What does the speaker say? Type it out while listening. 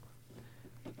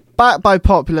back by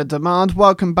popular demand.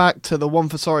 Welcome back to the One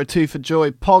for Sorrow, Two for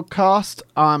Joy podcast.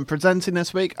 I'm presenting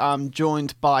this week. I'm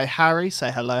joined by Harry.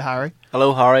 Say hello, Harry.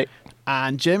 Hello, Harry.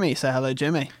 And Jimmy. Say hello,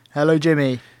 Jimmy. Hello,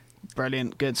 Jimmy.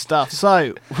 Brilliant, good stuff.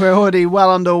 So, we're already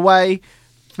well underway.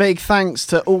 Big thanks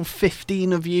to all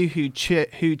 15 of you who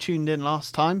tuned in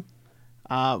last time.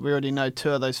 We already know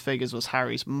 2 of those figures was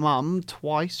Harry's mum.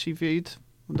 Twice she viewed,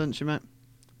 didn't she, mate?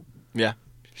 Yeah,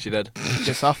 she did.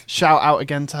 Good stuff. Shout out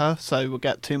again to her, so we'll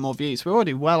get 2 more views. We're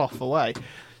already well off the way.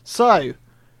 So,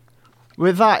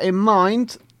 with that in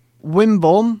mind,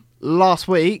 Wimborne last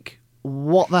week,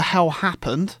 what the hell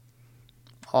happened?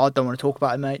 Oh, I don't want to talk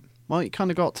about it, mate. Well, you kind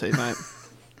of got to, mate.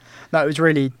 No, it was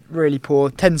really, really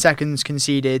poor. 10 seconds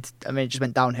conceded. I mean, it just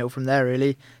went downhill from there,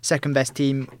 really. Second best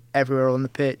team everywhere on the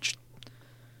pitch.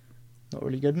 Not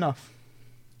really good enough.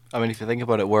 I mean, if you think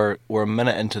about it, we're a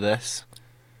minute into this.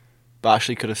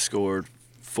 Bashley could have scored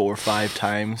 4 or 5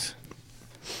 times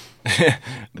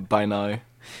by now.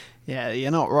 Yeah,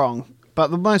 you're not wrong. But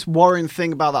the most worrying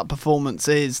thing about that performance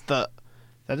is that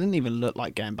they didn't even look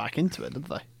like getting back into it, did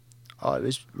they? Oh, it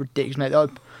was ridiculous, mate. I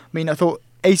mean, I thought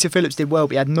Asa Phillips did well,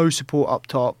 but he had no support up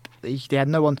top. He had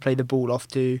no one to play the ball off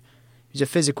to. He was a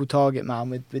physical target man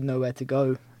with nowhere to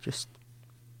go. Just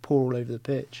poor all over the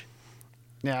pitch.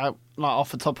 Yeah, like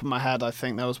off the top of my head, I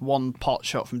think there was one pot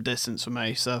shot from distance from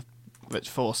Asa, which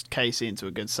forced Casey into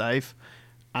a good save.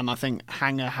 And I think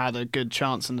Hanger had a good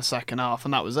chance in the second half,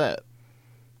 and that was it.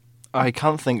 I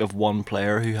can't think of one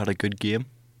player who had a good game.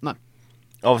 No.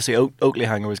 Obviously, Oakley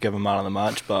Hanger was given man of the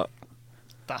match, but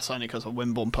That's only because a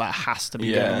Wimborne player has to be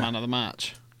Yeah. given man of the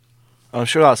match. I'm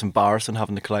sure that's embarrassing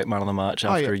having to collect man of the match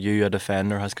Oh, after yeah. you, a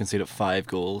defender, has conceded 5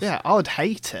 goals. Yeah, I would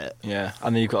hate it. Yeah,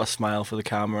 and then you've got a smile for the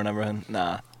camera and everything.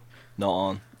 Nah, not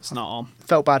on. It's not on.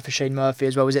 Felt bad for Shane Murphy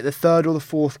as well. Was it the third or the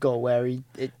fourth goal where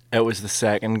it It was the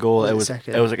second goal. Was it It was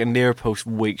second? it was like a near post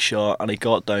weak shot, and he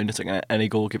got down just like any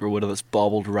goalkeeper would have. It's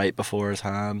bobbled right before his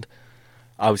hand.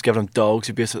 I was giving him dog's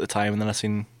abuse at the time, and then I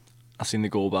seen the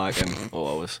goal back, and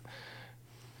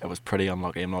it was pretty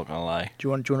unlucky. I'm not gonna lie. do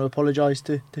you want to apologise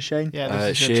to Shane? Yeah,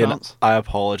 this is your Shane, chance. I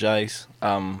apologise.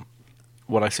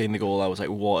 When I seen the goal, I was like,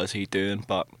 "What is he doing?"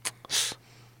 But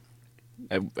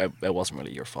it wasn't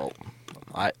really your fault.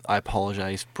 I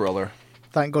apologise, brother.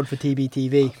 Thank God for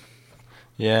TBTV.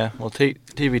 Yeah, well,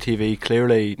 TVTV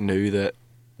clearly knew that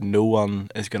no one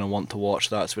is going to want to watch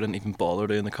that, so we didn't even bother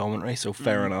doing the commentary, so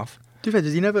fair enough. To be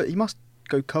fair, he must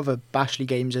go cover Bashley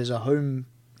games as a home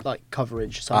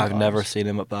coverage sometimes. I've never seen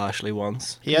him at Bashley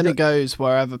once. He only goes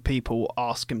wherever people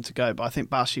ask him to go, but I think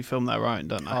Bashley film their own,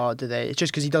 don't they? Oh, do they? It's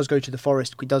just because he does go to the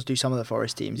Forest. He does do some of the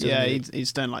Forest teams. doesn't Yeah, he?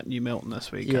 he's doing like New Milton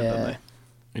this weekend, Yeah. doesn't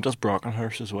He does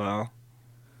Brockenhurst as well.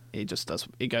 he?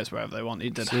 He goes wherever they want. He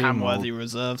did Same Hamworthy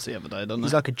Reserves the other day, doesn't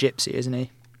He's he? like a gypsy, isn't he?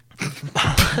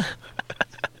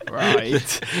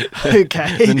 Right.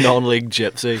 Okay. The non-league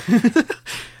gypsy.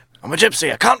 I'm a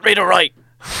gypsy, I can't read or write.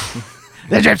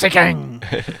 The Gypsy King.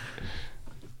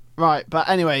 Right, but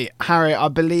anyway, Harry, I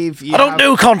believe you. I don't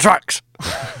do contracts.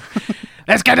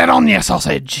 Let's get it on, you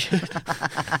sausage.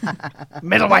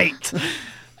 Middleweight.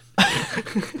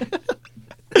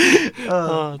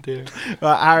 Oh dear.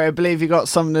 Right, Harry, I believe you got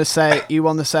something to say. You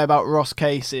want to say about Ross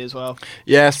Casey as well.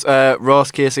 Yes,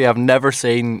 Ross Casey, I've never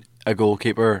seen a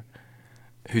goalkeeper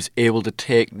who's able to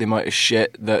take the amount of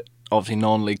shit that obviously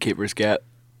non-league keepers get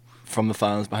from the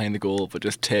fans behind the goal, but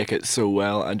just take it so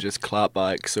well and just clap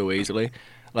back so easily.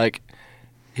 Like,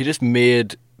 he just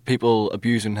made people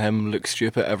abusing him look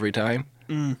stupid every time.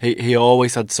 He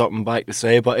always had something back to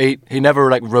say, but he never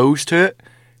rose to it.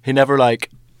 He never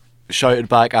shouted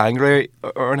back angry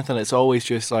or anything. It's always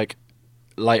just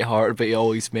light-hearted, but he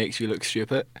always makes you look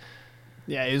stupid.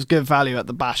 Yeah, he was good value at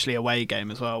the Bashley away game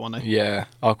as well, wasn't he? Yeah.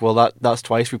 Oh, well, that's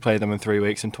twice we played them in 3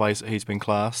 weeks, and twice he's been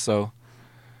class. So,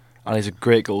 and he's a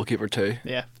great goalkeeper too.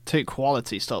 Yeah, 2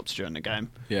 quality stops during the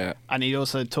game. Yeah. And he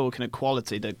also, talking of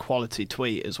quality, did quality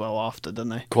tweet as well after,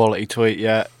 didn't he? Quality tweet,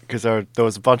 yeah, because there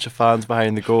was a bunch of fans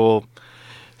behind the goal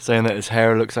saying that his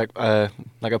hair looks like a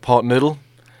pot noodle.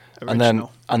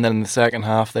 Original. And then in the second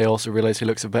half, they also realised he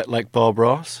looks a bit like Bob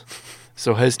Ross.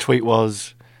 So his tweet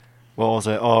was, what was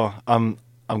it? Oh, I'm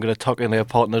gonna tuck in a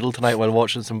pot noodle tonight while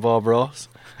watching some Bob Ross.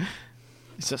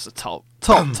 He's just a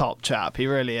top chap. He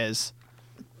really is.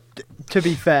 To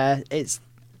be fair, it's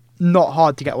not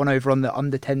hard to get one over on the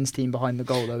under-10s team behind the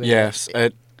goal, though. is Yes,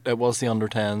 it was the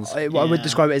under-10s. I would Yeah.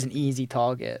 describe it as an easy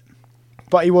target.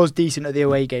 But he was decent at the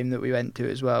away game that we went to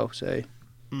as well, so...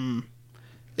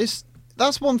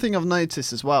 That's one thing I've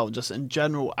noticed as well, just in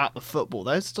general at the football.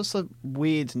 There's just a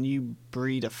weird new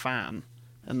breed of fan,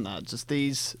 isn't there? Just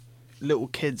these little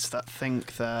kids that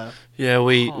think they're... Yeah,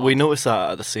 we Oh. noticed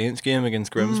that at the Saints game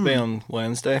against Grimsby on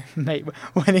Wednesday. Mate,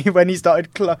 when he started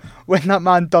when that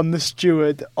man done the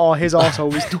steward, his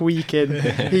arsehole was tweaking.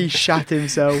 He shat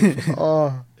himself.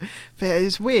 Oh, But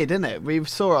it's weird, isn't it? We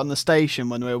saw it on the station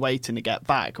when we were waiting to get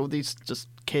back. All these just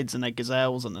kids in their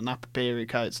gazelles and the Napapiri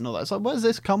coats and all that. It's like, where does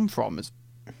this come from? It's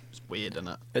weird, isn't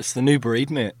it? It's the new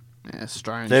breed, mate. Yeah, it's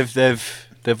strange.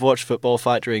 They've watched Football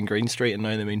Factory in Green Street and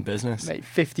now they mean business. mate,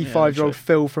 55-year-old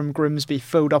Phil from Grimsby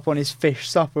filled up on his fish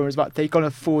supper and was about to take on a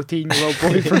 14-year-old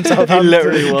boy from He Southampton.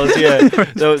 literally was, yeah.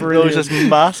 There was brilliant. this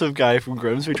massive guy from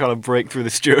Grimsby trying to break through the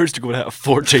stewards to go and hit a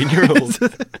 14-year-old.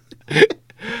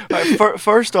 Right,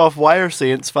 first off, why are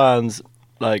Saints fans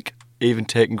like even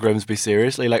taking Grimsby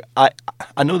seriously? Like,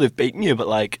 I know they've beaten you, but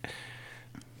like,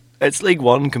 it's League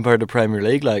One compared to Premier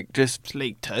League. Like, just It's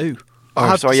League Two.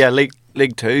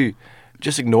 League Two.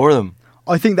 Just ignore them.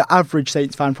 I think the average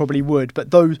Saints fan probably would, but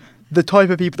the type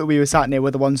of people that we were sat near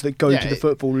were the ones that go Yeah, to the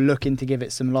football looking to give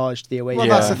it some large to the away. Well,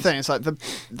 Yeah. that's the thing. It's like the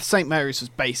St Mary's was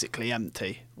basically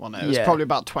empty. Wasn't it? It was Yeah. probably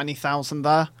about 20,000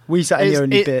 there. We sat in the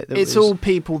only bit that it's was... all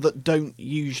people that don't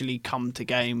usually come to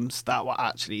games that were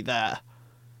actually there.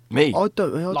 Me. I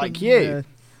don't, Like don't- you. yeah.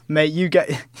 Mate, you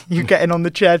getting on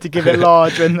the chair to give it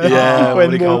large when Yeah,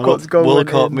 when what do you call it? Walcott's goal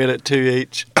went Walcott in. made it 2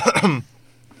 each.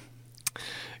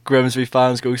 Grimsby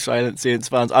fans go silent. Saints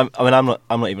fans. I'm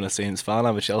not even a Saints fan.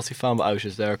 I'm a Chelsea fan, but I was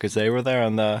just there because they were there,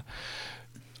 and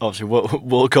obviously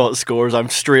Walcott scores. I'm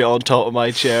straight on top of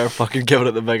my chair, fucking giving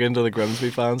it the big one to the Grimsby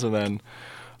fans, and then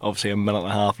obviously a minute and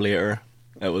a half later,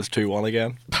 it was 2-1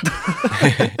 again.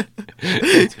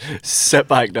 Sit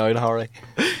back down, Harry.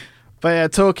 But yeah,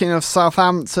 talking of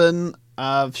Southampton,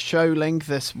 of Sholing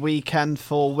this weekend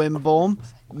for Wimborne,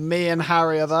 me and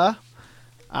Harry are there.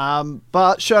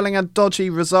 But Sholing had a dodgy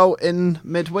result in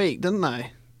midweek, didn't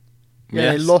they?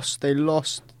 Yeah, Yes. they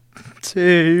lost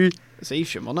to... It's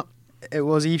Evesham, wasn't it? It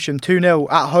was Evesham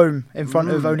 2-0 at home in front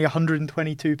of only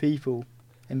 122 people.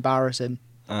 Embarrassing.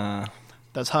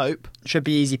 There's hope. Should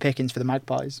be easy pickings for the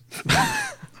Magpies.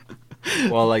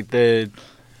 Well, like the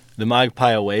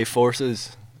Magpie away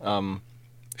forces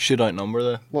should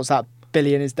outnumber What's that?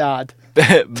 Billy and his dad.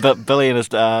 but Billy and his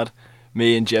dad,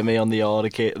 me and Jimmy on the odd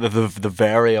occasion, the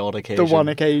very odd occasion. The one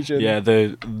occasion. Yeah,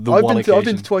 the I've one been occasion. I've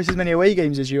been to twice as many away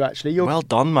games as you actually. You're Well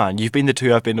done, man. You've been to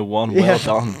 2, I've been to 1. yeah, Well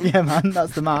done. Yeah, man,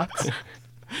 that's the maths.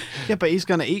 Yeah, but he's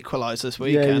going to equalise this yeah,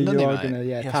 weekend, you isn't he, are mate? gonna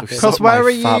Yeah, tap so it. suck Because my where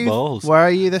are fat you? balls. Where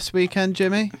are you this weekend,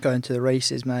 Jimmy? Going to the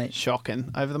races, mate.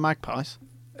 Shocking. Over the Magpies.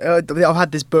 I've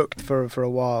had this booked for a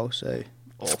while, so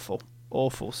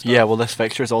Awful stuff. Yeah, well, this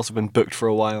fixture has also been booked for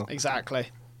a while. Exactly.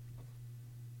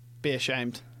 Be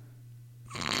ashamed.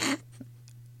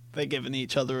 They're giving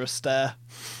each other a stare.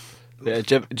 Yeah,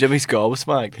 Jimmy's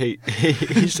gobsmacked.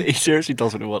 He seriously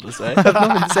doesn't know what to say. I have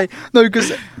nothing to say. No,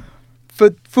 because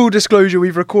for full disclosure,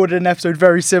 we've recorded an episode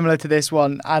very similar to this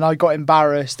one, and I got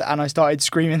embarrassed and I started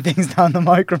screaming things down the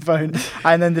microphone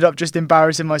and ended up just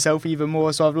embarrassing myself even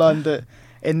more. So I've learned that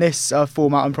in this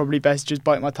format, I'm probably best just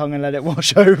bite my tongue and let it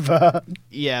wash over.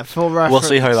 Yeah, for reference. We'll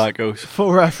see how that goes.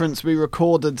 For reference, we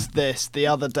recorded this the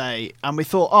other day and we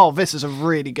thought, oh, this is a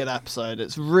really good episode.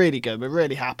 It's really good. We're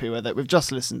really happy with it. We've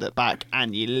just listened it back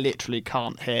and you literally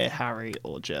can't hear Harry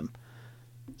or Jim.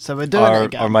 So we're doing it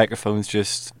again. Our microphones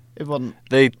just It wasn't,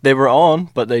 they were on,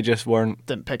 but they just weren't.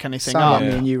 didn't pick anything Sound up. like me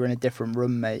Yeah. and you were in a different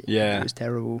room, mate. Yeah. It was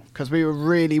terrible. Because we were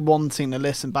really wanting to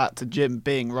listen back to Jim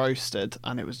being roasted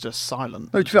and it was just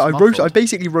silent. No, It to be fair, was I muffled.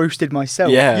 basically roasted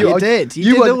myself. Yeah. You I- did. You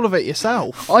you did were- all of it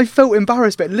yourself. I felt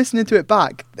embarrassed, but listening to it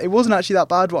back, it wasn't actually that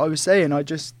bad what I was saying. I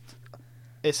just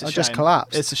It's a I shame. just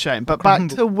collapsed. It's a shame. But back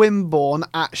to Wimborne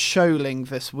at Sholing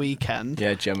this weekend.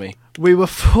 Yeah, Jimmy. We were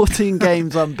 14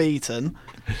 games unbeaten,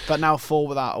 but now 4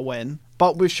 without a win.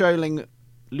 But with Sholing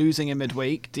losing in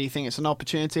midweek, do you think it's an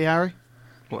opportunity, Harry?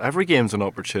 Well, every game's an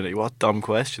opportunity. What a dumb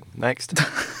question. Next. I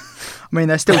mean,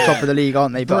 they're still top of the league,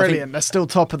 aren't they? But Brilliant. They're still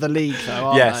top of the league, though,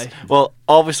 aren't Yes. they? Well,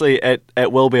 obviously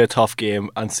it will be a tough game,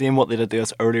 and seeing what they did to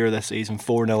us earlier this season,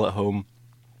 4-0 at home,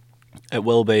 it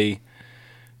will be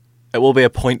a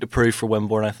point to prove for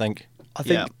Wimborne, I think. I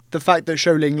think Yeah. the fact that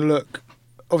Sholing look,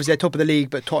 obviously they're top of the league,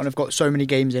 but Tottenham have got so many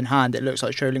games in hand, it looks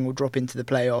like Sholing will drop into the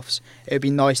playoffs. It would be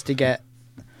nice to get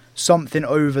something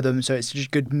over them, so it's just a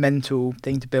good mental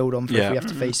thing to build on for Yeah. if we have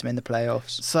to face them in the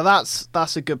playoffs. So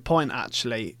that's a good point,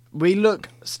 actually. We look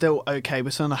still okay. We're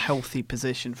still in a healthy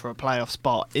position for a playoff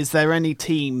spot. Is there any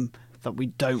team that we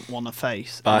don't want to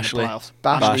face Bashley. in the playoffs?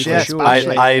 Bashley, yes, for sure.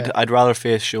 Bashley. I'd rather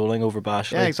face Sholing over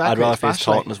Bashley. Yeah, exactly, I'd rather it's face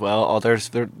Bashley. Taunton as well. Oh, there's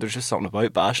just something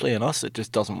about Bashley and us. It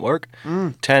just doesn't work.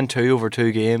 Mm. 10-2 over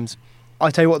 2 games. I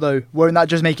tell you what though, won't that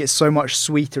just make it so much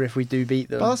sweeter if we do beat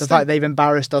them? Well, The fact they've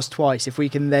embarrassed us twice, if we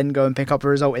can then go and pick up a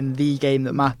result in the game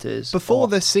that matters. Before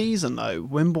this season, though,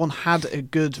 Wimborne had a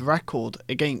good record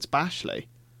against Bashley.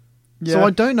 Yeah. So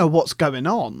I don't know what's going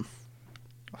on.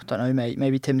 I don't know, mate.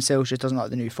 Maybe Tim Sills just doesn't like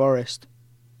the New Forest.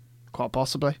 Quite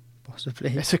possibly.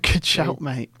 Possibly. It's a good shout,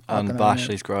 mate. And Fucking hell,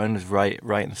 Bashley's ground is right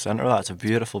in the centre of that. It's a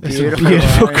beautiful, It's beautiful. a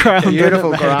beautiful ground.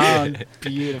 Beautiful isn't it, mate? ground.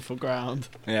 Beautiful ground.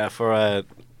 Yeah,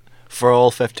 for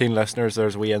all 15 listeners,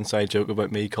 there's a wee inside joke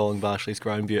about me calling Bashley's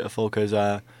ground beautiful because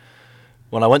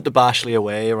when I went to Bashley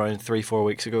away around 3-4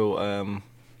 weeks ago,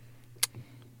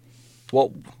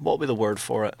 what would be the word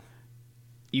for it?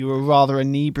 You were rather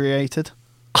inebriated.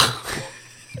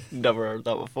 Never heard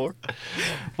that before.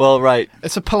 Well, right.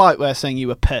 It's a polite way of saying you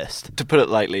were pissed. To put it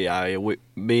lightly,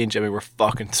 me and Jimmy were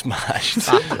fucking smashed.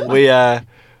 we The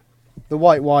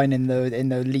white wine in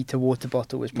the litre water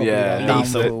bottle was probably yeah, down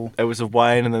lethal. the hall. it was a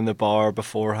wine and then the bar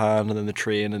beforehand and then the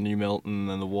train in New Milton and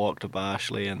then the walk to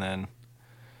Bashley and then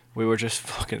we were just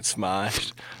fucking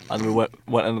smashed. And we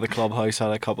went into the clubhouse,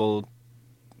 had a couple,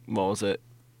 what was it,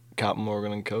 Captain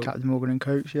Morgan and Coke. Captain Morgan and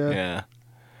Coach, yeah. Yeah.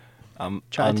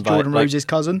 Chatting and to Jordan like, Rose's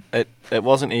cousin. It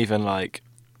wasn't even like,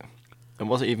 it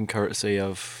wasn't even courtesy.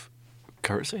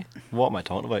 What am I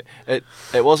talking about? It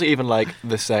wasn't even like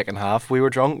the second half. We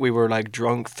were drunk. We were like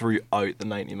drunk throughout the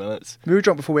 90 minutes. We were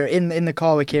drunk before we were in the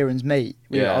car with Kieran's mate.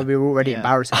 We were already Yeah.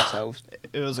 embarrassing ourselves.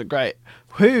 It was a great.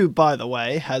 Who, by the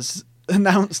way, has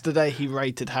announced today he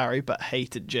rated Harry but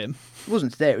hated Jim. It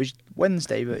wasn't today, it was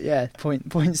Wednesday, but yeah,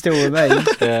 point still remains.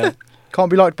 Yeah. Can't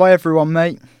be liked by everyone,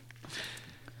 mate.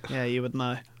 Yeah, you would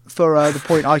know. For the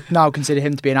point, I now consider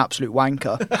him to be an absolute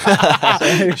wanker.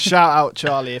 Shout out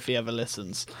Charlie if he ever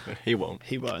listens. He won't.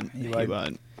 He won't. He won't.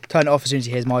 won't. Turn it off as soon as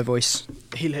he hears my voice.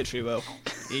 He literally will.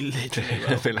 He literally He'll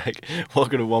will. be like,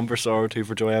 welcome to One for Sorrow, Two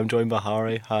for Joy. I'm joined by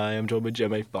Harry. Hi, I'm joined by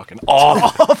Jimmy. Fucking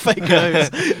off. Off it goes.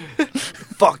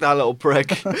 Fuck that little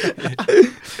prick.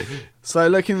 So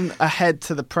looking ahead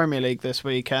to the Premier League this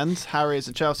weekend, Harry is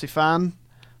a Chelsea fan.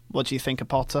 What do you think of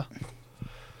Potter?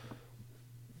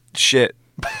 Shit.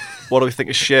 What do we think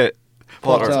of shit?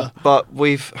 Potter. But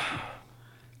we've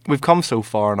come so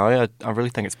far now. I really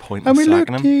think it's pointless And we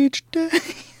sacking looked him. each day.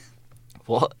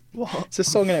 What? What? It's a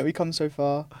song in it. We come so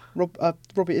far.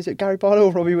 Robbie, is it Gary Barlow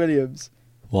or Robbie Williams?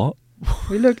 What?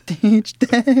 We looked each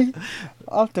day.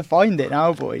 I'll have to find it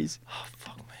now, boys.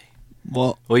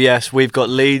 What? Well, yes, we've got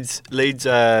Leeds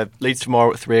tomorrow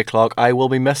at 3:00. I will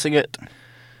be missing it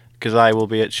because I will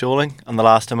be at Shoaling. And the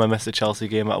last time I missed a Chelsea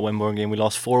game at a Wimborne game, we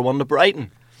lost 4-1 to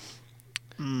Brighton.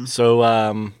 So,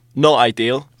 not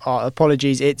ideal. Oh,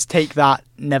 apologies. It's Take That,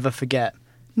 Never Forget.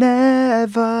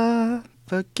 Never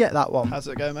forget that one. How's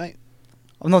it go, mate?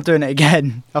 I'm not doing it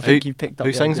again. I think Who- you picked up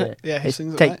who the sings idea. it? Yeah, who It's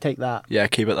sings it, Take mate? Take That. Yeah,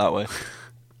 keep it that way.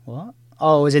 What?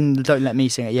 Oh, as in Don't Let Me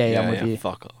Sing It. Yeah, I'm with you.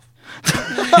 Fuck off.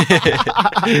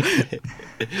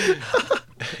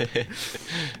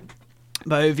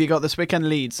 But who have you got this weekend?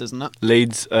 Leeds, isn't it?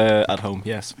 Leeds at home,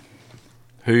 yes.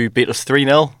 Who beat us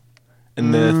 3-0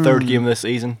 in the third game of this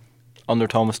season under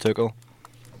Thomas Tuchel.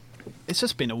 It's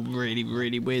just been a really,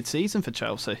 really weird season for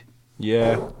Chelsea.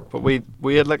 Yeah, but we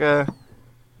had like a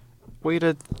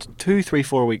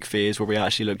 2-3-4 week phase where we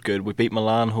actually looked good. We beat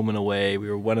Milan home and away. We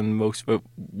were winning most.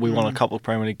 We won a couple of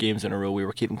Premier League games in a row. We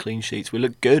were keeping clean sheets. We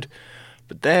looked good,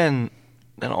 but then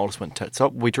it all just went tits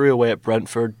up. We drew away at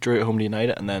Brentford, drew at home to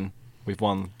United, and then we've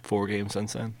won 4 games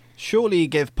since then. Surely you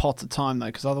give Potter time though,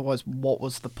 because otherwise, what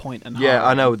was the point in Yeah, I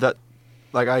hiring know him? that.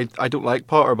 Like I don't like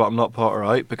Potter, but I'm not Potter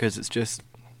out because it's just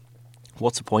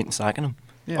what's the point in sacking him?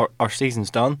 Yeah. Our season's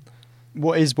done.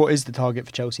 What is the target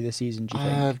for Chelsea this season, do you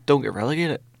think? Don't get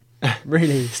relegated.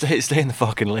 Really? Stay in the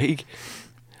fucking league.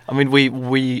 I mean,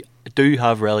 we do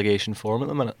have relegation form at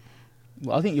the minute.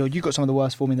 Well, I think you got some of the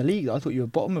worst form in the league. I thought you were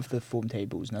bottom of the form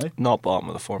tables, no? Not bottom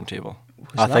of the form table.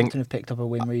 I Southampton think have picked up a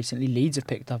win recently. Leeds have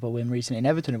picked up a win recently. And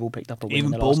Everton have all picked up a win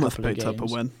Even in the last Bournemouth couple of picked up a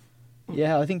games. win.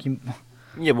 Yeah, I think you...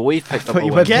 yeah, but we've picked up thought a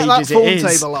you win. went- Get that pages it form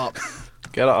is. table up.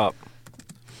 Get it up.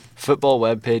 Football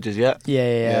web pages, yeah.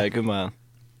 Yeah. Yeah, good man.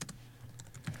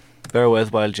 Bear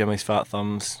with while Jimmy's fat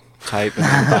thumbs type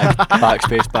and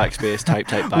backspace, type,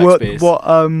 backspace. What?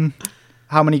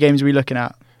 How many games are we looking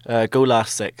at? Go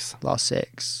last 6. Last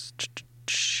 6.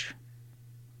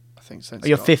 I think so.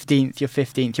 You're 15th. You're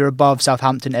 15th. You're above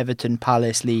Southampton, Everton,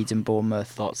 Palace, Leeds, and Bournemouth.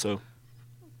 Thought so.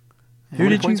 Who How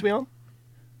many did points you? we on?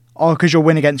 Oh, because your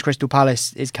win against Crystal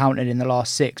Palace is counted in the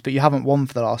last 6, but you haven't won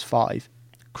for the last 5.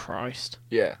 Christ.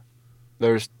 Yeah.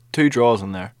 There's 2 draws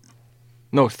in there.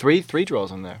 No, 3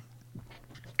 draws in there.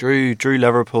 Drew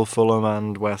Liverpool, Fulham,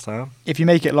 and West Ham. If you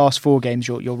make it last 4 games,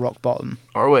 you're rock bottom.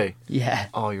 Are we? Yeah.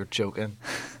 Oh, you're joking.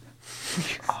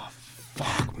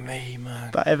 Fuck me,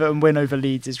 man. But Everton win over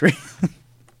Leeds is really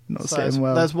not So there's, sitting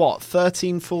well. there's what,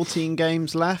 13, 14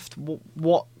 games left?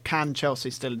 What can Chelsea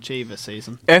still achieve this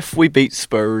season? If we beat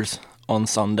Spurs on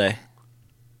Sunday,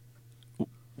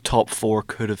 top 4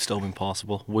 could have still been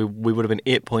possible. We would have been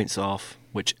 8 points off,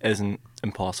 which isn't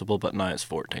impossible, but now it's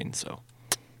 14, so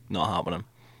not happening.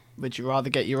 Would you rather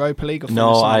get Europa League or finish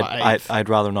No, something like eighth? I'd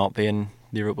rather not be in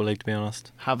the Europa League, to be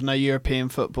honest. Have no European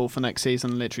football for next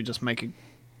season, literally just make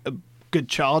a good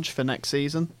charge for next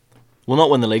season? We'll not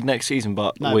win the league next season,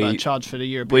 but No, but a charge for the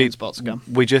European spots again.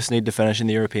 we just need to finish in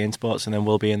the European spots, and then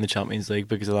we'll be in the Champions League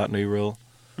because of that new rule,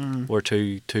 where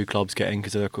two clubs get in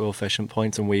because of their coefficient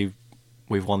points, and we've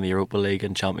won the Europa League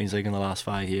and Champions League in the last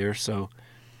 5 years, so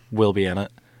we'll be in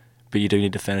it. But you do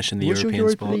need to finish in the What's your European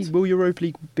Europa spots. League? Will Europa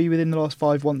League be within the last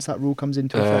 5 once that rule comes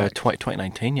into effect?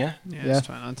 2019, yeah. Yeah, Yeah. it's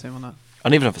 2019, wasn't it?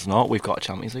 And even if it's not, we've got a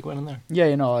Champions League win in there. Yeah,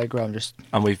 I agree. I'm just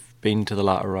And we've been to the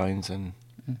latter rounds and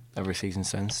every season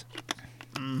since.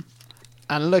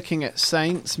 And looking at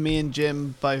Saints, me and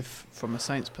Jim, both from a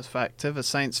Saints perspective, as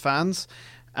Saints fans,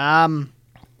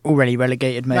 already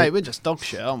relegated, mate. mate, we're just dog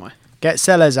shit, aren't we? Get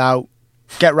Sellers out.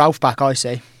 Get Ralph back, I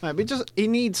say. Mate, he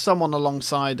needs someone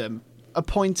alongside him.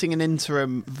 Appointing an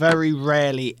interim very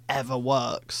rarely ever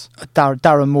works.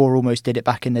 Darren Moore almost did it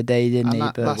back in the day, didn't And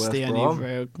he? that's West the Brom.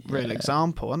 only real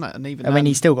example, isn't it? And even I mean, then,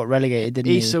 he still got relegated, didn't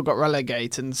he? he still got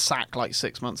relegated and sacked like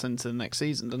 6 months into the next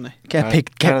season, didn't he? Get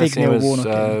Kinda big the same Neil as, Warnock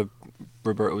in.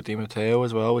 Roberto Di Matteo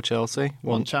as well with Chelsea.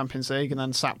 Won Champions League and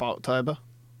then sacked by October.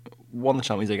 Won the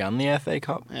Champions League and the FA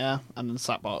Cup. Yeah, and then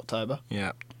sacked by October.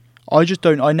 Yeah. I just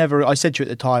don't. I said to you at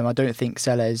the time, I don't think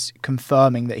Sellers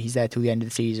confirming that he's there till the end of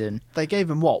the season. They gave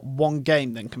him, what, one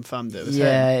game, then confirmed it was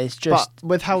Yeah, him? it's just. But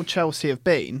with how Chelsea have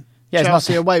been, Yeah, it's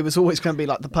Chelsea not- away was always going to be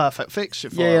like the perfect fixture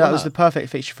for Yeah, him, that was the wasn't perfect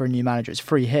fixture for a new manager. It's a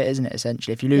free hit, isn't it?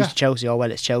 Essentially, if you lose Yeah. to Chelsea, oh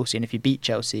well, it's Chelsea, and if you beat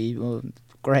Chelsea, well,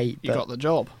 great. it? You But got the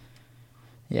job.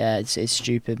 yeah, it's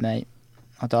stupid, mate.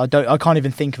 I can't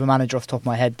even think of a manager off the top of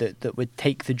my head that would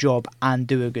take the job and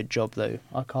do a good job though.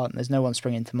 I can't. There's no one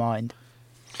springing to mind.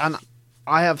 And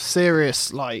I have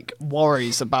serious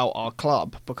worries about our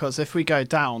club because if we go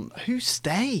down, who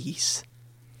stays?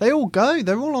 They all go.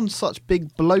 They're all on such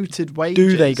big bloated wages.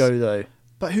 Do they go though?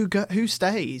 But who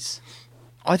stays?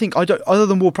 I think I don't. Other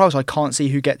than Ward-Prowse, I can't see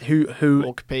who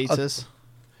Walker Peters.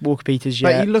 Walker Peters. But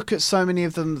Yeah, you look at so many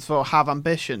of them that have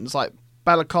ambitions. Like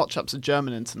Bela Kotchap's a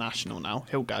German international now.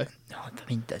 He'll go. I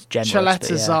mean that's generous. Chaleta but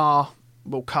yeah. Czar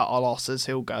will cut our losses.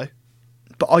 He'll go.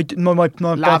 But my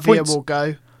Lavia point's, will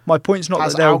go. my point's not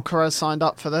Has that they'll. Alcaraz signed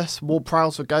up for this?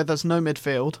 Ward-Prowse will go. There's no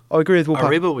midfield. I agree with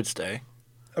Ward-Prowse. Ariba would stay.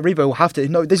 Aribo will have to.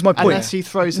 No, this is my point. Unless he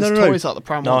throws his No. toys out the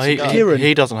pram No, once he, he goes. Kieran,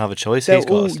 he doesn't have a choice. They're He's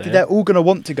got all to stay. they're all going to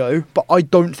want to go, but I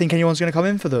don't think anyone's going to come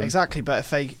in for them. Exactly, but if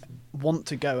they want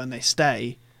to go and they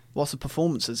stay, what's the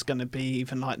performances going to be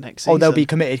even like next season? Oh, they'll be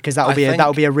committed because that'll I be think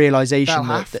a realization. they'll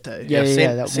that, have to. Yeah, Saint-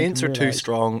 that'll make Saints them are too realise.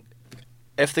 strong.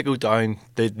 If they go down,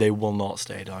 they will not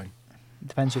stay down.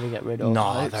 Depends who they get rid of. No,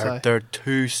 hope so. they're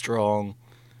too strong.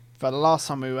 But the last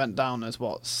time we went down is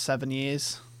 7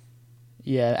 years?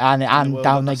 Yeah, and the down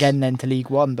wilderness. again then to League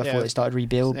One before Yeah. they started Yeah,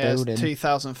 it's building.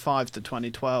 2005 to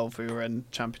 2012 we were in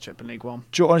Championship and League One.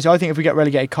 Honestly, I think if we get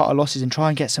relegated, cut our losses and try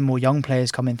and get some more young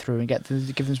players coming through and give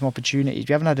them some opportunities.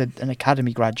 We haven't had an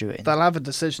academy graduate. in They'll have a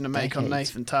decision to make on decades.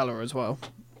 Nathan Teller as well.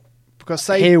 Because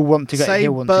say He'll want to go. say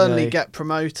He'll want Burnley to go. get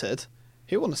promoted,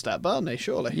 he'll want to stay at Burnley,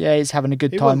 surely. Yeah, he's having a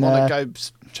good He time wouldn't there. want to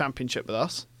go Championship with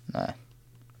us. No.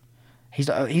 He's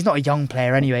not a young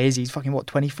player anyway, is he? He's fucking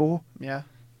 24. Yeah.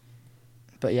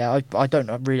 But yeah, I don't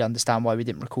really understand why we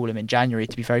didn't recall him in January.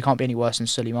 To be fair, he can't be any worse than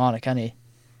Suleimana, can he?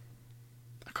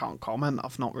 I can't comment.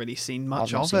 I've not really seen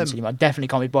much I've not of seen him. Suleiman. Definitely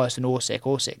can't be worse than Orsic.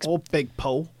 Or Big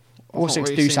Paul. I've not Orsic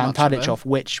really do seen much Tadic him. off.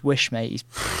 Wish, mate. He's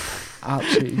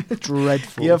absolutely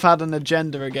dreadful. You have had an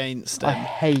agenda against I him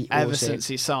hate ever Orsic. since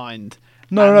he signed.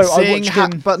 No, And no, I seeing watched ha-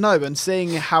 him. But no, and seeing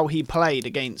how he played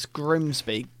against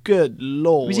Grimsby, good He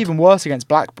lord. was even worse against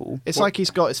Blackpool. It's like he's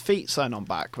got his feet sewn on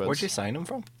backwards. Where'd you sign him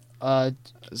from?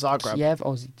 Zagreb. Kiev?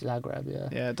 Oh, Zagreb, yeah.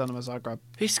 Yeah, Dunham Zagreb.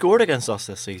 He scored against us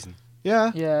this season.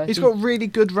 Yeah. Yeah, He's he- got really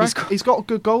good record. He's got a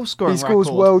good goal scoring He scores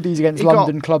record. worldies against He got-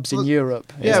 London clubs in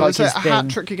Europe. Yeah, It's like was it his a thing. hat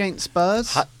trick against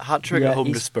Spurs? Hat trick Yeah, at home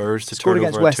to he's Spurs to scored turn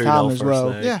against over West a 2-0 Ham as first well.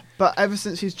 leg. Yeah, but ever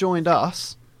since he's joined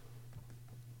us,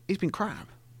 he's been crap.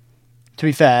 To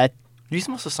be fair, You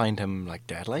must have signed him like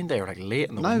deadline day or like late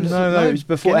in the No, window. no, it was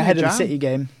before beginning ahead of the Jan. City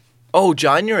game. Oh,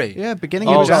 January. Yeah, beginning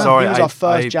Oh, of Jan. sorry, He was I- our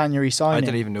first I- January I signing.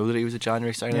 didn't even know that he was a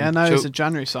January signing. Yeah, no, it's a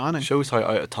January signing. Shows how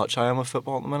out of touch I am with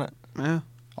football at the minute. Yeah.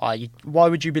 Why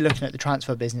would you be looking at the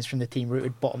transfer business from the team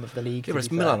rooted bottom of the league? Yeah, to but it's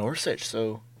be Milan fair? Orsic,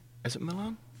 so is it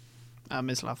Milan?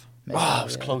 Mislav. Oh, I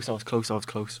was close. I was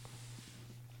close.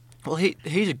 Well,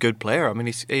 he's a good player. I mean,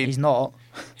 He's not.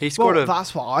 he scored Well, a.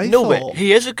 that's what I No, thought. but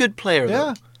he is a good player.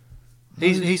 Yeah. Though.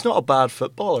 He's not a bad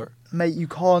footballer. Mate, you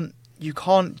can't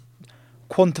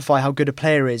quantify how good a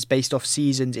player is based off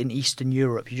seasons in Eastern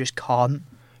Europe. You just can't.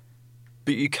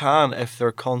 But you can if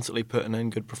they're constantly putting in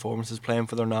good performances, playing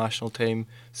for their national team,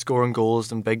 scoring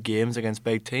goals in big games against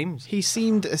big teams. He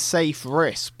seemed a safe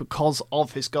risk because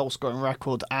of his goal scoring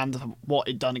record and what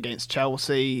he'd done against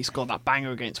Chelsea. He scored that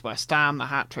banger against West Ham, the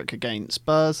hat trick against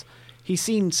Spurs. He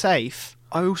seemed safe.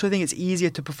 I also think it's easier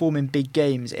to perform in big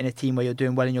games in a team where you're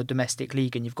doing well in your domestic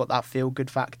league and you've got that feel-good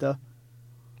factor.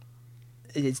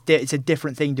 It's a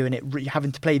different thing doing it,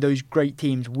 having to play those great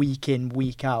teams week in,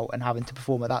 week out and having to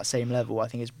perform at that same level. I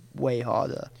think is way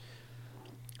harder.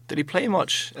 Did he play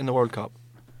much in the World Cup?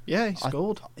 Yeah, he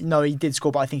scored. No, he did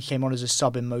score, but I think he came on as a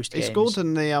sub in most He games. scored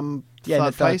in the in the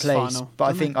third place final.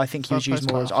 But didn't I think he was Third used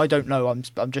place more as. playoff. I don't know. I'm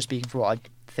just speaking for what I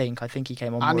think. I think he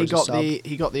came on And more he as a sub.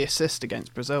 he got the assist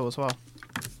against Brazil as well.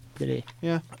 Did he?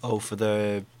 Yeah. Oh, for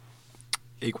the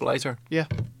equaliser. Yeah.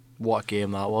 What a game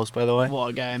that was, by the way. What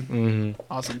a game. Mm-hmm.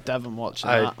 I was in Devon watching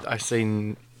I that.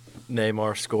 seen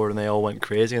Neymar score and they all went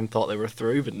crazy and thought they were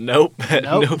through, but nope,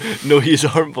 Nope. no, yous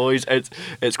aren't, boys.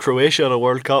 It's Croatia in a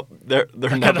World Cup. They're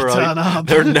never gonna turn out. up.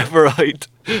 They're never out.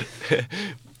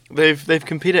 They've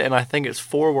competed in I think it's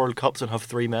 4 World Cups and have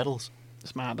 3 medals,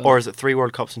 It's mad. Isn't or it? is it 3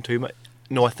 World Cups and 2?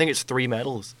 No, I think it's 3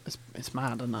 medals. It's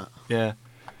mad, isn't it? Yeah,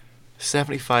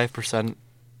 75%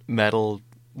 medal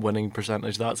winning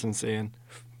percentage. That's insane.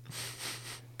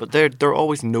 But they're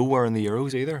always nowhere in the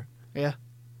Euros either. Yeah.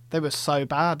 They were so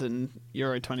bad in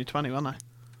Euro 2020, weren't they?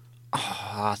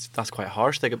 Oh, that's quite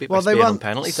harsh. They got beat Well, by they Spain on weren't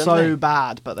penalties, so didn't they?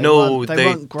 bad, but they No, weren't, they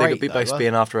weren't great. got beat by though, were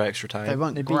Spain after extra time. They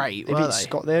weren't They great, beat were they?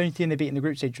 The only team they beat in the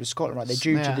group stage was Scotland, right? They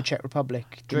drew to Yeah. the Czech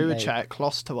Republic. Drew didn't a they? Czech,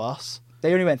 lost to us.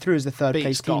 They only went through as the third Beat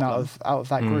place team out Scotland. of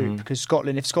that group because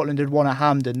Scotland, if Scotland had won at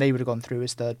Hampden, they would have gone through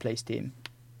as third place team.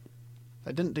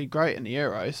 They didn't do great in the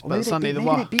Euros, Or but suddenly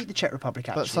they beat the Czech Republic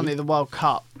actually. But suddenly the World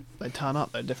Cup, they turn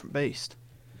up, they're a different beast.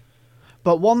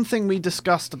 But one thing we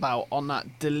discussed about on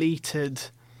that deleted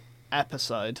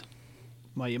episode,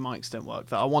 where your mics didn't work,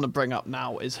 that I want to bring up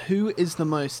now is who is the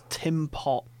most Tim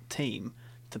Pot team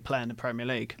to play in the Premier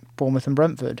League? Bournemouth and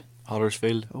Brentford.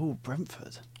 Huddersfield. Oh,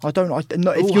 Brentford. I don't. If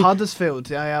Oh, you Huddersfield.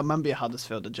 Yeah, I remember your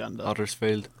Huddersfield agenda.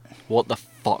 Huddersfield. What the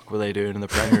fuck were they doing in the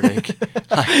Premier League?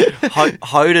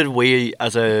 how did we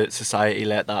as a society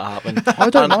let that happen? I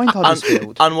don't mind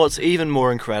Huddersfield. And what's even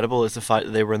more incredible is the fact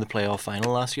that they were in the playoff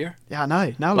final last year. Yeah, I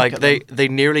know. Now Like look at them. they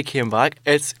nearly came back.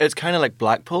 It's kind of like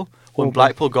Blackpool. When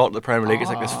Blackpool got to the Premier League, it's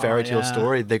like this fairy tale yeah.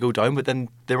 story. They go down, but then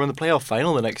they were in the playoff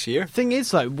final the next year. Thing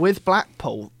is, though, with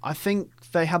Blackpool, I think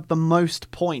they had the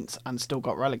most points and still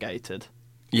got relegated.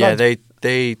 Yeah, Right.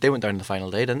 they went down to the final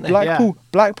day, didn't they?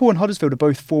 Blackpool and Huddersfield are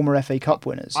both former FA Cup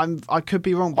winners. I could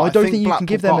be wrong, but I I, don't think think you Blackpool can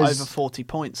give them got as- over 40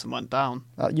 points and went down.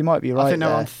 You might be right. I think they're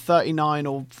there. on 39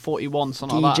 or 41,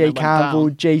 something like that. DJ and they went Campbell,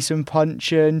 down. Jason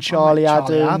Punchin, Charlie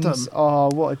Charlie Adams. Adam. Oh,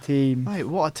 what a team! Mate,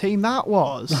 what a team that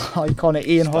was. Iconic.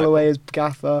 Ian Holloway as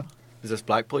gaffer. Is this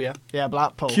Blackpool? Yeah. Yeah,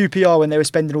 Blackpool. QPR when they were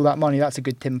spending all that money. That's a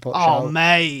good Tim Pot Oh, shout.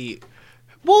 mate.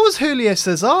 What was Julio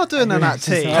Cesar doing in that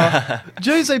team?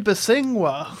 Jose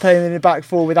Basingwa. Playing in the back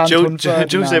four with Anton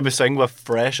Ferdinand. Jose Basingwa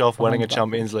fresh off winning a back.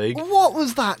 Champions League. What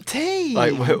was that team?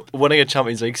 Like winning a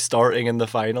Champions League, starting in the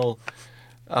final.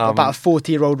 About a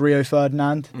 40-year-old Rio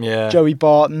Ferdinand. Yeah. Joey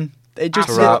Barton. It just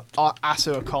Tarap.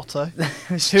 Asu Akoto,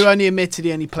 who only admitted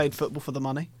he only played football for the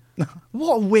money.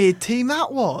 What a weird team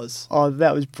that was. Oh,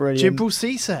 that was brilliant. Jibril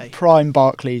Cisse. Prime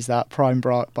Barclays, that. Prime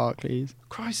Barclays.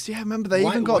 Christ, yeah, remember they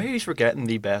Why, even got why are you forgetting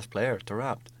the best player,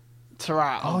 Tarap?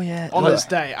 Tarat. Oh, yeah. On Look. his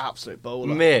day, absolute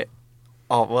bowler. Mate.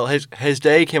 Oh, well, his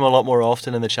day came a lot more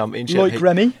often in the Championship. Loic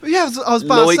Remy. Yeah, I was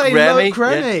about to say Remy. Loic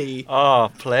Remy. Yeah.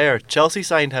 Oh, player. Chelsea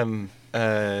signed him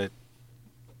about,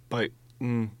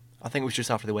 I think it was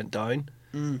just after they went down.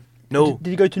 No. Did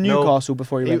he go to No. Newcastle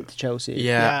before he He- went to Chelsea?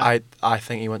 Yeah, I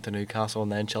think he went to Newcastle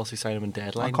and then Chelsea signed him in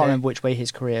deadline. I can't day. remember which way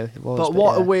his career was. But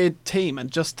what a yeah. weird team.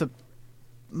 And just to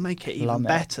make it even Love it.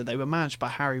 better, they were managed by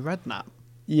Harry Redknapp.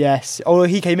 Yes. Oh,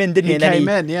 he came in, didn't he? He And then came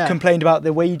in, yeah. Complained about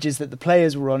the wages that the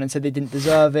players were on and said they didn't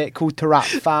deserve it. Called Tarat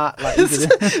fat. Like, he did-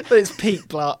 But it's Pete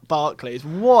Barclays.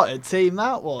 What a team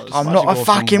that was. I'm Imagine not a going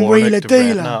from fucking Warnock wheeler to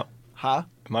dealer. Redknapp. Huh?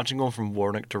 Imagine going from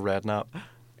Warnock to Redknapp.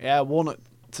 Yeah, Warnock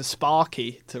to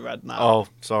Sparky to Redknapp. Oh,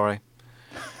 sorry.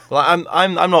 Well,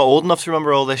 I'm not old enough to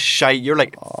remember all this shite. You're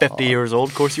like 50 years old.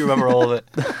 Of course, you remember all of it.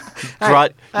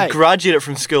 Hey. Graduated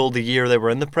from school the year they were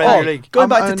in the Premier Oh, League. Going I'm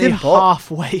back to only Tim Pot.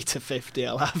 halfway to 50,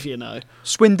 I'll have you know.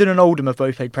 Swindon and Oldham have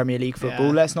both played Premier League football.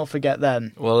 Yeah. Let's not forget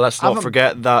them. Well, let's I not haven't-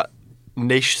 forget that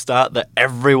niche stat that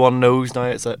everyone knows now.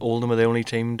 It's that Oldham are the only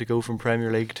team to go from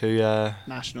Premier League to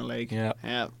National League. yeah.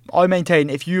 Yeah. I maintain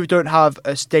if you don't have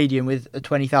a stadium with a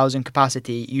 20,000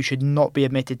 capacity, you should not be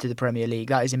admitted to the Premier League.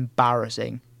 That is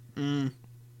embarrassing. Mm.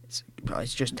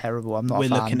 It's just terrible. I'm not We're a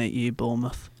fan. looking at you,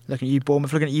 Bournemouth. Looking at you,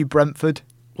 Bournemouth. Looking at you, Brentford.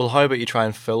 Well, how about you try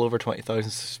and fill over 20,000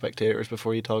 spectators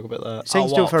before you talk about that? Same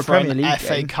still what, for a Premier an League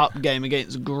FA game. Cup game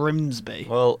against Grimsby.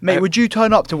 Well, Mate, would you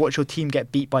turn up to watch your team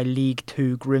get beat by League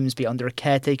Two Grimsby under a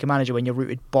caretaker manager when you're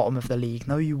rooted bottom of the league?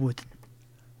 No, you wouldn't.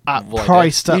 Well, I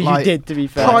Priced at You like did, to be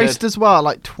fair. priced as well,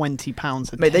 like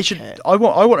 £20 a Mate, they ticket. should. I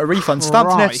want a refund.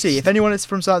 Stampton Christ. FC. If anyone is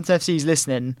from Stampton FC is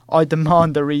listening, I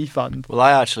demand a refund. Well,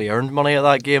 I actually earned money at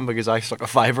that game because I stuck a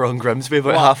fiver on Grimsby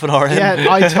about What? half an hour in. Yeah,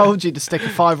 I told you to stick a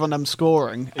 5 on them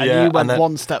scoring, and Yeah, you and went then-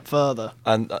 one step further.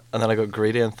 and then I got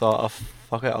greedy and thought, oh,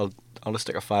 fuck it, I'll just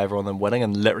stick a fiver on them winning.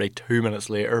 And literally 2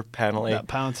 minutes later, penalty. That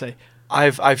penalty.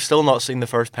 I've still not seen the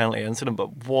first penalty incident,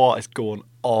 but what is going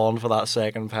on for that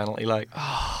second penalty? Like,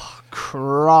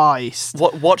 Christ.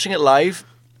 watching it live,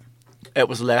 it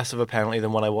was less of a penalty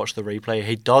than when I watched the replay.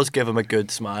 He does give him a good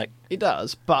smack. He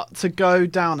does, but to go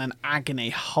down in agony,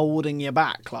 holding you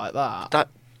back like that.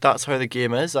 That's how the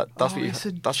game is. That's what it's a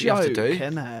what you have to do.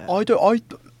 joke, innit?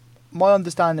 My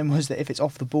understanding was that if it's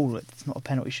off the ball, it's not a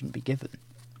penalty. Shouldn't be given.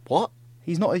 What?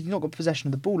 He's not got possession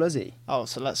of the ball, has he? Oh,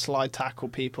 so let's slide tackle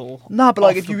people. No, but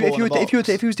like off if the you ball if you in were the to, if you were box.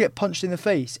 to, if he was to get punched in the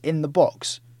face in the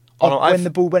box, Oh, no,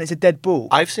 when it's a dead ball.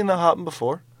 I've seen that happen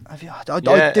before. I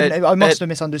Yeah, must have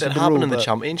misunderstood It the happened rule. in the but-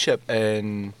 Championship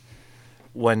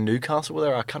when Newcastle were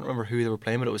there. I can't remember who they were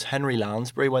playing, but it was Henry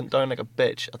Lansbury went down like a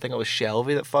bitch. I think it was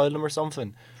Shelby that fouled him or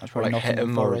something. That's Or probably like hit Nottingham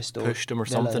him or Forest or pushed him or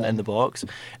Villa something then. in the box.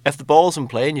 If the ball's in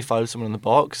play and you foul someone in the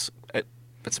box,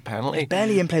 it's a penalty.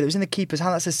 Barely in play. That was in the keeper's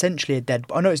hand. That's essentially a dead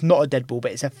ball. I know it's not a dead ball,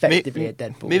 but it's effectively a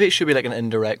dead ball. Maybe it should be like an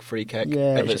indirect free kick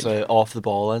Yeah, if it it's should. a off the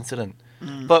ball incident.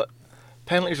 But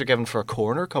penalties are given for a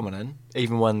corner coming in,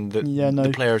 even when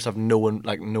the players have nowhere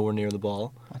near the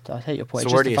ball. I take your point. So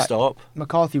It's where just do the you fact stop?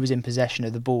 McCarthy was in possession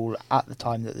of the ball at the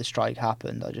time that the strike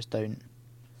happened. I just don't.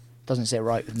 Doesn't sit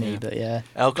right with me, Yeah. but yeah.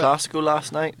 El Clasico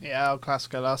last night. Yeah, El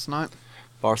Clasico last night.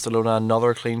 Barcelona,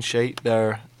 another clean sheet.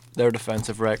 Their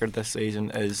defensive record this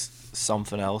season is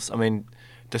something else. I mean,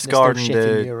 They're still shit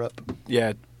in Europe.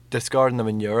 discarding them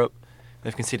in Europe,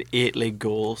 they've conceded 8 league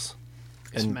goals.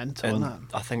 It's mental, isn't it?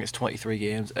 I think it's 23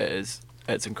 games. It's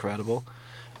incredible.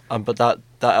 But that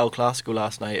El Clasico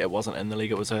last night, it wasn't in the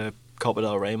league. It was a Copa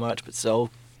del Rey match, but still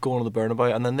going to the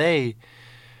Bernabeu. And then they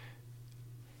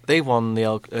won the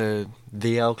El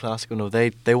Clasico. No,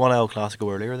 they won El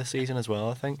Clasico earlier this season as well,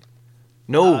 I think.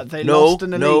 No, they no, lost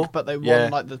in the no. league, but they won Yeah.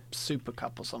 like the Super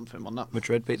Cup or something, wasn't it?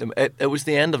 Madrid beat them. It was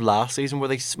the end of last season where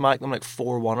they smacked them like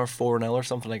 4-1 or 4-0 or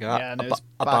something like that. Yeah, and it was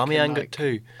back in, Aubameyang got like,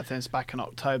 2. I think it's back in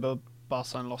October.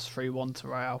 Barcelona lost 3-1 to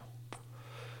Real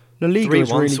La Liga 3-1.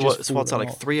 was really So just what's that, falling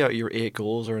like off. 3 out of your 8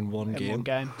 goals are in one in game? one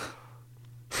game.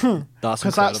 That's Because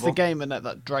incredible. that's the game in it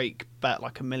that Drake bet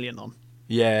like $1 million on.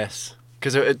 Yes.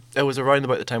 Because it was around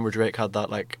about the time where Drake had that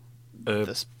like The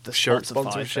shirt Spotify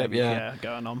sponsorship, thing, yeah.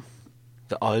 going on.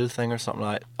 The oil thing or something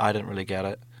like I didn't really get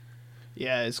it.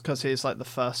 Yeah, it's because he's like the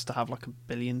first to have like 1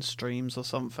 billion streams or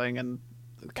something, and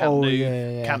Oh,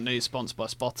 yeah. Camp Nou's sponsored by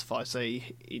Spotify, so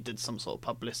he did some sort of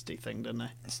publicity thing, didn't he?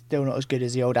 Still not as good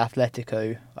as the old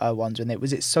Atletico ones when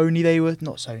was it Sony they were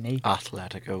not Sony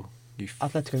Atletico. You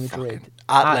Atletico Madrid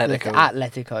fucking- Atletico.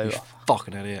 Atletico. You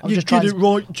fucking idiot. I'm just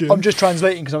right, Jim. I'm just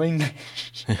translating because I'm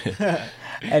English.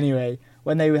 Anyway,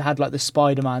 when they had like the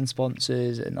Spider-Man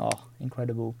sponsors and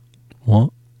incredible.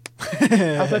 What?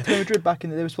 Atletico Madrid back in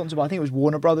they were sponsored by I think it was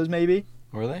Warner Brothers maybe.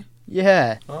 Were they?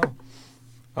 Yeah. Oh.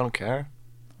 I don't care.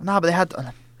 No, but they had.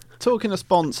 Talking of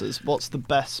sponsors, what's the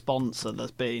best sponsor there's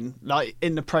been? Like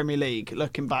in the Premier League,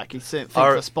 looking back, you think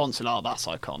of a sponsor, oh, that's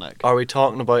iconic. Are we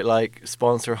talking about like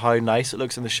sponsor how nice it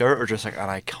looks in the shirt or just like an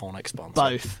iconic sponsor?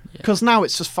 Both. Because now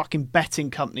it's just fucking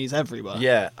betting companies everywhere.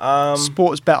 Yeah.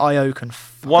 Sportsbet.io can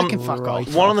One fuck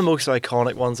off. one of the most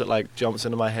iconic ones that like jumps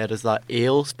into my head is that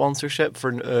ale sponsorship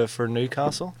for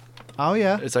Newcastle. Oh,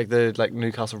 yeah. It's like the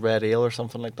Newcastle Red Ale or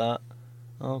something like that.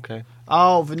 Oh, okay.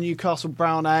 Oh, the Newcastle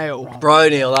Brown Ale.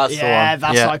 Brown Ale, that's the one. Yeah,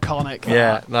 that's iconic.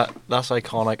 Yeah, that's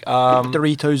iconic.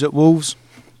 Doritos at Wolves.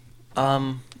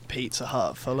 Pizza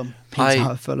Hut, Fulham. Pizza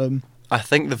Hut, Fulham. I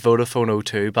think the Vodafone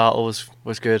O2 battle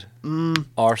was good.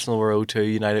 Arsenal were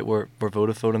O2, United were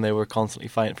Vodafone, and they were constantly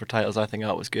fighting for titles. I think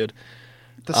that was good.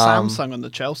 The Samsung on the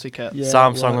Chelsea kit. Yeah,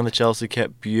 Samsung it on the Chelsea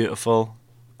kit, beautiful.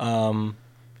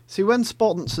 See, when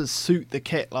sponsors suit the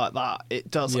kit like that, it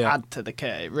does Yeah. add to the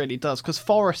kit. It really does. Because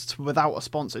Forest, without a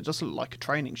sponsor, it just looked like a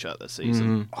training shirt this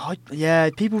season.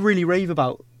 Yeah, people really rave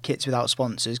about kits without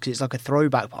sponsors because it's like a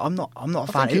throwback. But I'm not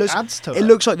a fan. think it adds to it it.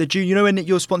 looks like the junior. You know when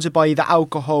you're sponsored by either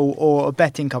alcohol or a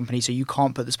betting company, so you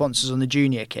can't put the sponsors on the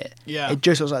junior kit. Yeah. It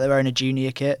just looks like they're wearing a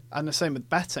junior kit. And the same with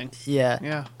betting. Yeah.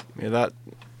 Yeah. Yeah,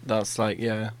 that's like,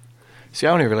 yeah. See,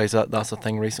 I only realised that that's a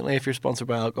thing recently. If you're sponsored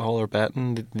by alcohol or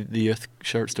betting, the youth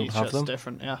shirts don't Each have shirt's them.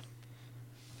 different, yeah.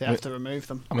 They have to remove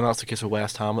them. I mean, that's the case with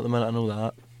West Ham at the minute, I know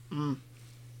that.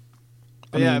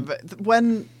 But yeah, but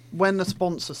when the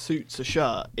sponsor suits a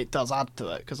shirt, it does add to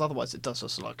it, because otherwise it does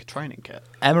just look like a training kit.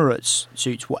 Emirates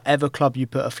suits whatever club you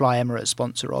put a Fly Emirates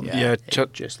sponsor on. Yeah.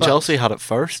 It just Chelsea had it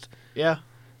first, Yeah.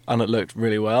 and it looked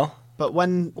really well. But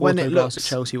when it Autoglass looks at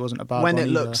Chelsea wasn't a bad when one it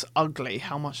either. looks ugly,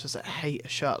 how much does it hate a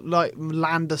shirt? Like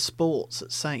Lander Sports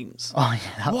at Saints. Oh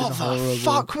yeah, that What was the horrible.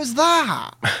 fuck was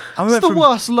that? I It's went the from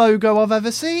worst logo I've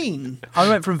ever seen. I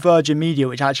went from Virgin Media,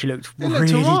 which actually looked It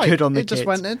looked really alright. good on the It just kits.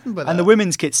 went in with And it. the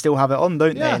women's kits still have it on,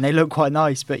 don't they? Yeah. And they look quite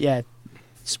nice. But yeah,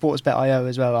 Sportsbet.io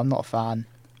as well. I'm not a fan.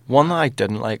 One that I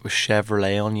didn't like was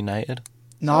Chevrolet on United.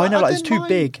 No, I know, like, it's didn't too mind-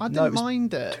 big. I No, didn't it was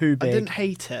mind it. too I big. didn't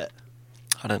hate it.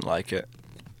 I didn't like it.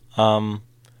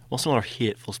 What's another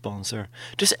hateful sponsor?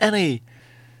 Just any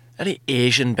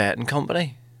Asian betting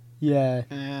company. Yeah.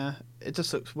 Yeah, it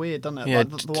just looks weird, doesn't it? Yeah, Like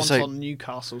the just ones like- on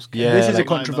Newcastle's kit. Yeah, This is a like-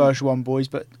 controversial one, boys,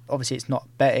 but obviously it's not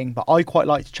betting. But I quite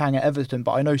liked Chang at Everton,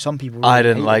 but I know some people. Really I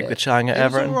didn't hated like it. the Chang at It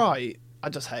was Everton. alright. I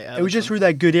just hate it. It was just through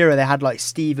their good era. They had like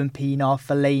Stephen Pienaar,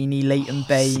 Fellaini, Leighton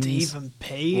Baines. Stephen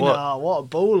Pienaar, what a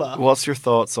baller. What's your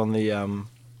thoughts on the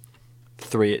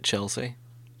 3 at Chelsea?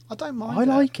 I don't mind I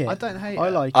like it. I don't hate I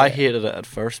it. like I it. hated it at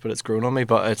first, but it's grown on me.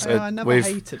 But I never we've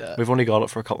hated it. we've only got it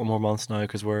for a couple more months now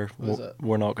because Was it?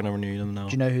 we're not going to renew them now.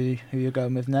 Do you know who you're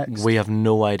going with next? We have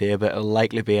no idea, but it'll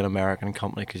likely be an American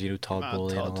company because you know Todd Ah,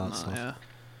 Bowley and all Todd that and stuff. yeah.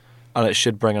 And it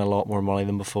should bring in a lot more money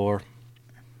than before.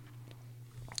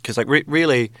 Because like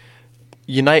really,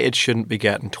 United shouldn't be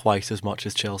getting twice as much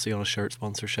as Chelsea on a shirt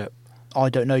sponsorship. I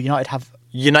don't know. United have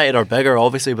United are bigger,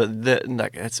 obviously, but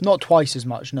it's not twice as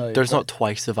much. No, there's but not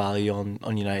twice the value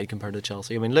on United compared to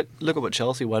Chelsea. I mean, look at what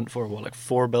Chelsea went for. What, like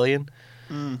 4 billion,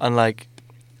 and like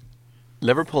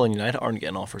Liverpool and United aren't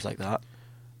getting offers like that.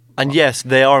 And yes,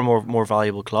 they are more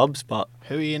valuable clubs, but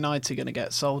Who are United going to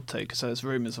get sold to? Because there's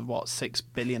rumours of what, £6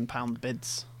 billion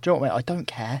bids. Do you know what, mate? I don't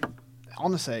care.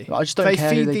 Honestly, I just don't if care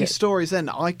they who feed they these get. stories in,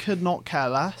 I could not care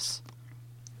less.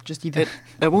 Just either.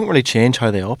 it won't really change how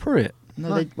they operate.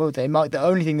 No, they might. The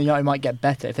only thing the United might get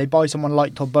better if they buy someone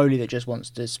like Todd Bowley that just wants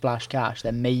to splash cash,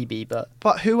 then maybe. But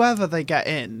But whoever they get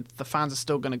in, the fans are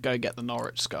still going to go get the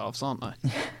Norwich scarves, aren't they?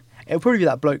 it'll probably be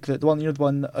that bloke the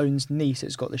one that owns Nice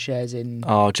that's got the shares in.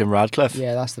 Oh, Jim Radcliffe.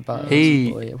 Yeah, that's the boy. He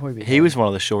It'll probably be he him. was one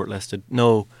of the shortlisted.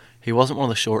 No, he wasn't one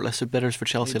of the shortlisted bidders for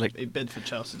Chelsea. Like he bid for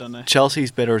Chelsea, didn't he?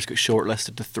 Chelsea's bidders got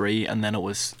shortlisted to 3, and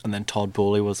then Todd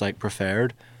Bowley was like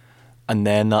preferred, and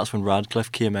then that's when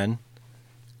Radcliffe came in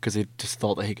because he just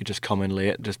thought that he could just come in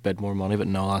late and just bid more money. But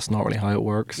no, that's not really how it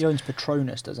works. He owns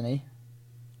Petronas, doesn't he?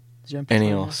 Does he own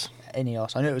Petronas?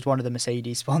 Ineos. I knew it was one of the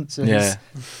Mercedes sponsors. Yeah,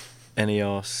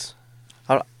 Ineos.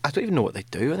 I don't even know what they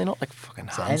do. Are they not like fucking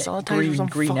Is it hand sanitizer? or some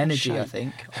green fucking energy, shit? I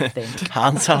think. I think.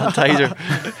 Hand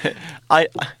sanitizer.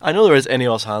 I know there is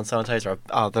Ineos hand sanitizer.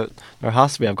 There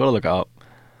has to be. I've got to look it up.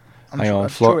 Hang on,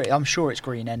 I'm sure it's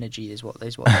green energy is what they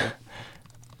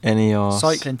Ineos.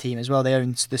 cycling team as well. They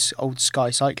own this old Sky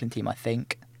cycling team, I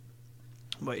think.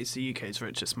 Wait, he's the UK's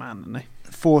richest man, isn't he?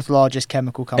 4th largest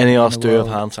chemical company. Ineos in the do have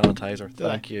world. hand sanitizer. Do they?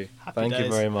 Thank you. Happy Thank you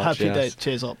days. very much. Happy yes. days.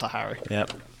 Cheers up to Harry.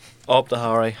 Yep. Up to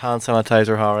Harry. Hand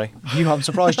sanitizer, Harry. I'm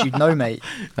surprised you'd know, mate.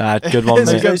 Good one, It's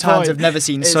a mate. good Those hands point. have never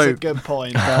seen It's a soap. good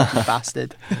point. Dirty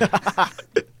bastard.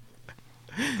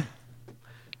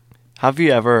 Have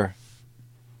you ever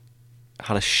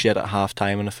had a shit at half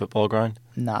time in a football ground?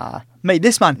 Nah, mate.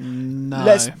 This man. No.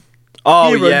 Let's. Oh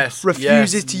Kieran yes,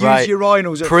 refuses to use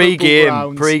urinals at pre-game. football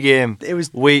grounds. Pre-game. It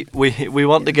was We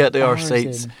want to get to our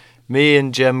embarrassing. seats. Me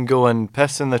and Jim go and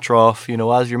piss in the trough,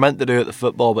 as you're meant to do at the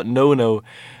football. But no,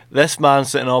 this man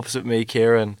sitting opposite me,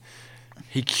 Kieran,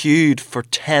 he queued for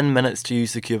 10 minutes to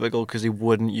use the cubicle because he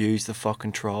wouldn't use the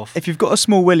fucking trough. If you've got a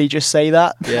small willy, just say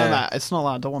that. Yeah. No, it's not that.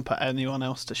 I don't want to put anyone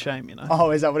else to shame, you know. Oh,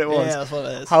 is that what it was? Yeah, that's what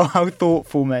it is. How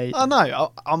thoughtful, mate. I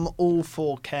know. I'm all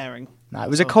for caring. Nah, it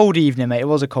was a cold evening, mate. It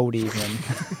was a cold evening.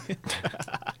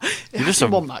 You're just It a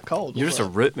wasn't that cold. You're was just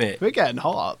a it? root, mate. We're getting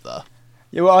hot up there.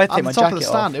 Yeah, well, I At take the my top jacket of the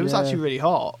stand, off. it was yeah. actually really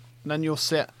hot. And then your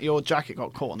jacket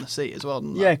got caught on the seat as well,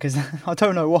 didn't Yeah, it? because I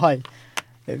don't know why.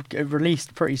 It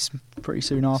released pretty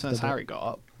soon after. Since but Harry got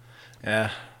up.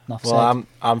 Yeah. enough Well, said.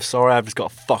 I'm sorry. I've just got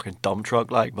a fucking dump truck,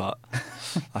 but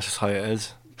that's just how it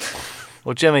is.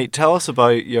 Well, Jimmy, tell us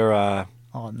about your.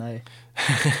 Oh no.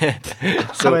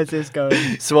 So, Where's this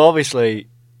going? so obviously,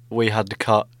 we had to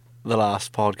cut the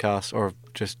last podcast or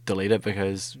just delete it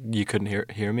because you couldn't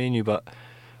hear me and you. But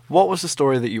what was the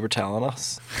story that you were telling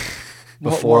us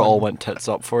before it all went tits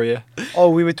up for you? Oh,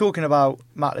 we were talking about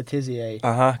Matt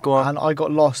Letizia. Go on. And I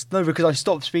got lost. No, because I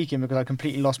stopped speaking because I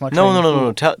completely lost my train No.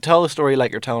 of thought. Tell the story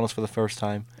like you're telling us for the first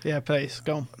time. Yeah, please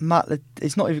go on.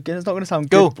 It's not going to sound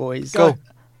Go. good, boys. Go.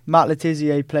 Matt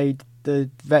Letizia played the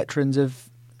veterans of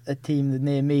a team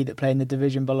near me that play in the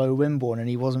division below Wimborne, and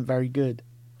he wasn't very good.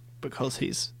 Because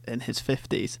he's in his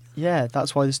 50s. Yeah,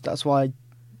 that's why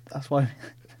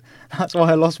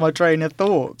I lost my train of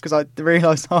thought, because I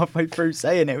realised halfway through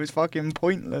saying it was fucking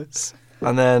pointless.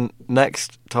 And then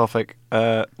next topic,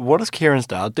 what does Kieran's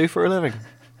dad do for a living?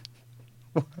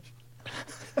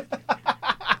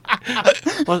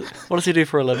 What does he do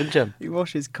for a living, Jim? He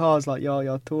washes cars like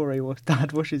Yaya Toure.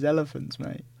 Dad washes elephants,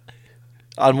 mate.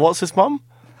 And what's his mum?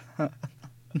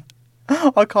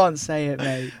 I can't say it,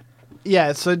 mate.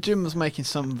 Yeah, so Jim was making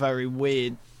some very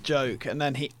weird joke, and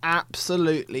then he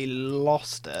absolutely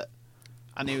lost it.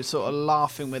 And he was sort of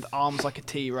laughing with arms like a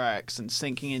T-Rex and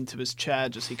sinking into his chair,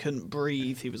 just he couldn't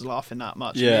breathe. He was laughing that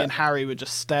much. Yeah. Me and Harry were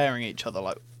just staring at each other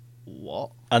like,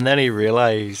 what? And then he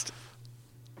realised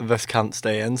this can't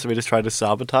stay in, so we just tried to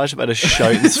sabotage it by just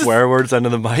shouting swear words into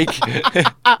the mic.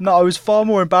 No, I was far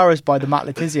more embarrassed by the Matt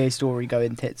Letizia story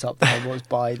going tits up than I was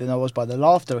by the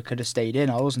laughter. I could have stayed in.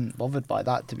 I wasn't bothered by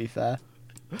that, to be fair.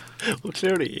 Well,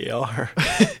 clearly you are.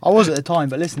 I was at the time,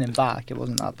 but listening back, it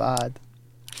wasn't that bad.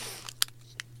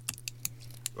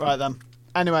 Right then.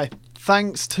 Anyway,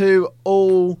 thanks to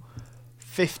all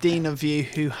 15 of you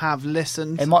who have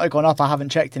listened. It might have gone up. I haven't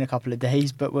checked in a couple of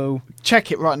days, but we'll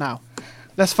Check it right now.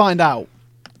 Let's find out.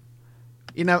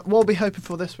 You know, what are we hoping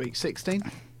for this week? 16?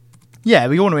 Yeah,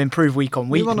 we want to improve week on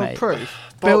We week, want to mate. improve.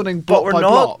 Building block we're by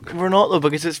not. block. We're not though,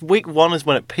 because it's week one is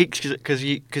when it peaks because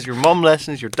your mum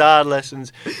listens, your dad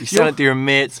listens, you send it to your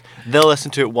mates, they'll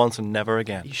listen to it once and never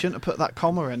again. You shouldn't have put that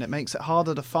comma in. It makes it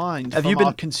harder to find Have from you been-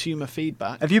 our consumer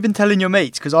feedback. Have you been telling your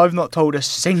mates? Because I've not told a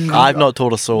single. I've not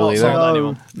told a soul Not either. told No.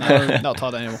 anyone. No, not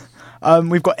told anyone.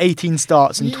 We've got 18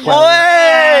 starts and 12.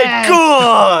 Hey, go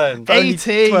on! Only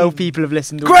 18. 12 people have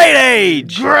listened. Great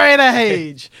age! Great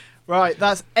age! Right,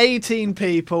 that's 18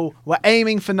 people. We're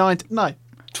aiming for 20.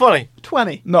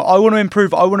 20. No, I want to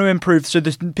improve. So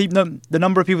the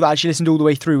number of people that actually listened all the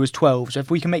way through was 12. So if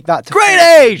we can make that to Great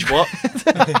age! What?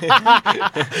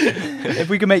 if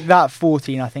we can make that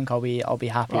 14, I think I'll be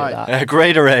happy Right. with that.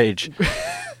 Greater age.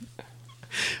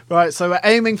 Right, so we're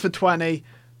aiming for 20.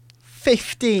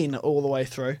 15 all the way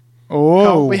through.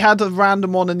 Oh, We had a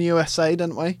random one in the USA,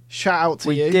 didn't we? Shout out to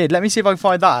we you. did. Let me see if I can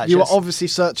find that. You were actually. obviously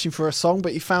searching for a song,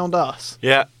 but you found us.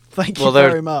 Yeah. Thank you Well,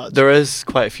 very much. there is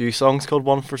quite a few songs called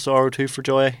One for Sorrow, Two for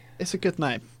Joy. It's a good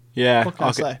name. Yeah, What can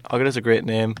I say? I'll get it's a great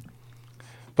name.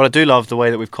 But I do love the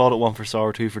way that we've called it One for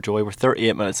Sorrow, Two for Joy. We're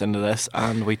 38 minutes into this,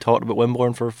 and we talked about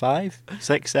Wimborne for 5,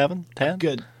 6, 7, 10.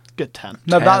 Good 10.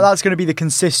 No, 10. that's going to be the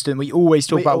consistent. We always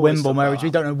talk We about always Wimborne, talk whereas about we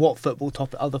don't know what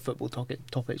other football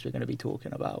topics we're going to be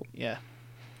talking about. Yeah,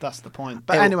 that's the point.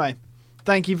 But It'll- anyway,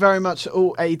 thank you very much to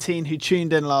all 18 who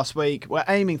tuned in last week. We're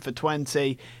aiming for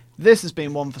 20. This has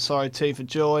been One for Sorrow, Two for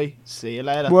Joy. See you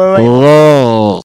later. Well,